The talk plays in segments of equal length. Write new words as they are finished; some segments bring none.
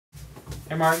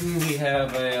Hey Martin, we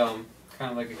have a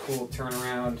kind of like a cool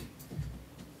turnaround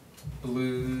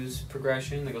blues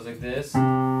progression that goes like this. So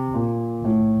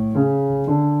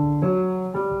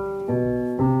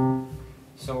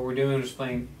what we're doing is just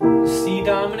playing C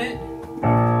dominant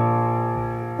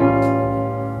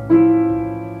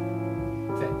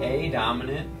to A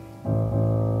dominant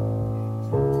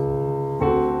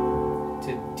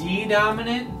to D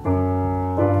dominant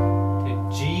to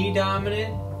G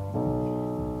dominant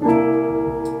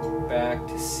back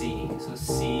to C. So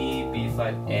C, B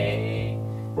flat A,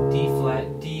 D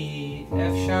flat D,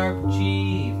 F sharp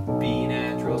G, B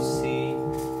natural C.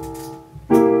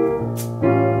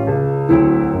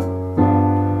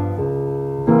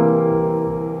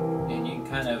 And you can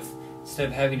kind of, instead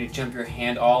of having to jump your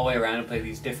hand all the way around and play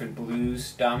these different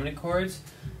blues dominant chords,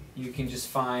 you can just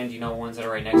find, you know, ones that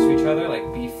are right next to each other,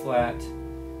 like B flat,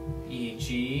 E,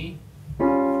 G,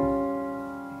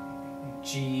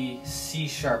 G, C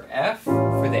sharp, F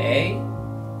for the A,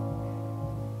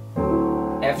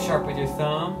 F sharp with your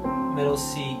thumb, middle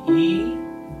C, E,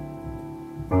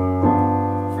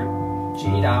 for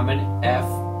G dominant, F,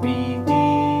 B, D,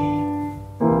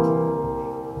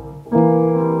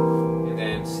 and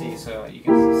then C. So you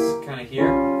can kind of hear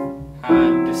how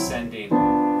I'm descending.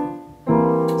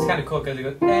 It's kind of cool because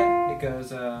it goes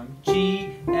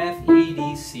G, F, E,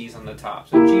 D, C's on the top.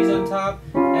 So G's on top,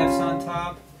 F's on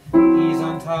top, E's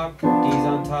on top, D's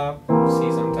on top,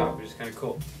 C's on top, which is kind of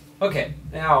cool. Okay,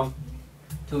 now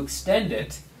to extend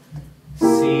it, C,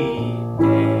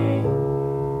 A,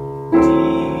 D,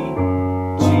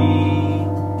 G,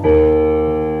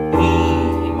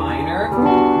 E minor,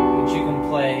 which you can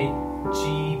play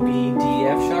G, B, D,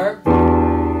 F sharp,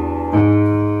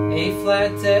 A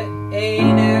flat to A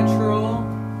natural,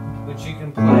 which you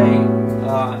can play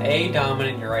A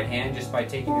dominant in your right hand just by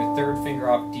taking your third finger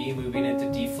off D, moving it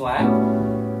to D flat,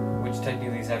 which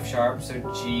technically is F sharp. So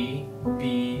G,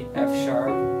 B, F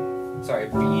sharp, sorry,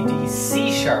 B, D,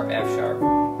 C sharp, F sharp.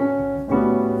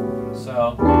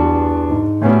 So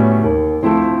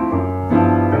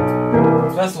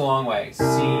that's a long way. C,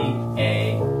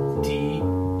 A, D,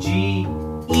 G,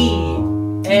 E,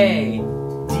 A,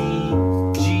 D,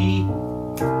 G,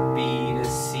 B to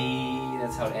C.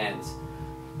 That's how it ends.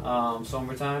 So one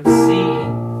more time. C,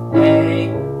 A,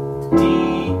 D, G,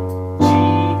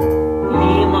 E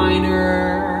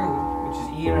minor, which is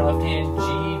E in our left hand, G,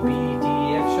 B, D,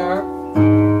 F sharp.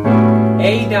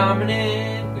 A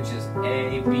dominant, which is A,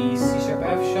 B, C sharp,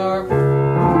 F sharp.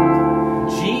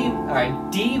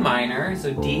 D minor,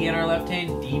 so D in our left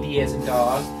hand, D, D as in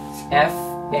dog. F,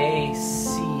 A,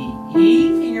 C, E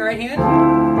in your right hand.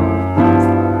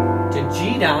 To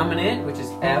G dominant, which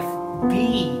is F, B,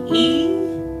 E.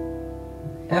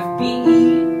 F, B,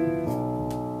 E.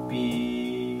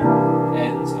 B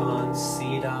ends on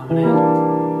C dominant.